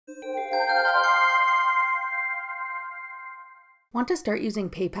Want to start using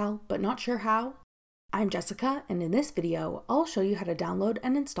PayPal but not sure how? I'm Jessica, and in this video, I'll show you how to download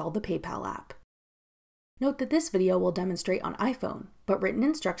and install the PayPal app. Note that this video will demonstrate on iPhone, but written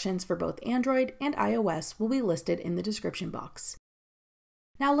instructions for both Android and iOS will be listed in the description box.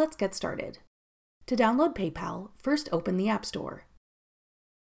 Now let's get started. To download PayPal, first open the App Store.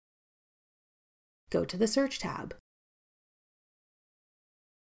 Go to the Search tab.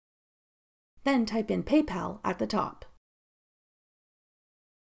 Then type in PayPal at the top.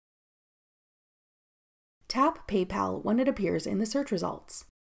 Tap PayPal when it appears in the search results.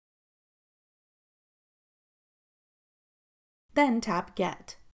 Then tap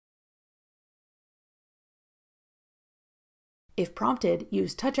Get. If prompted,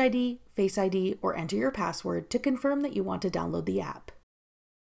 use Touch ID, Face ID, or enter your password to confirm that you want to download the app.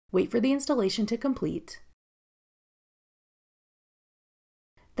 Wait for the installation to complete.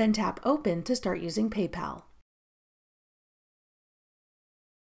 Then tap Open to start using PayPal.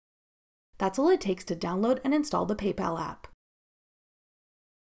 That's all it takes to download and install the PayPal app.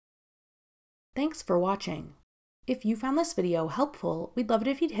 Thanks for watching. If you found this video helpful, we'd love it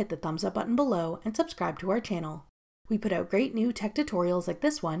if you'd hit the thumbs up button below and subscribe to our channel. We put out great new tech tutorials like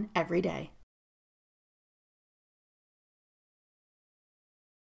this one every day.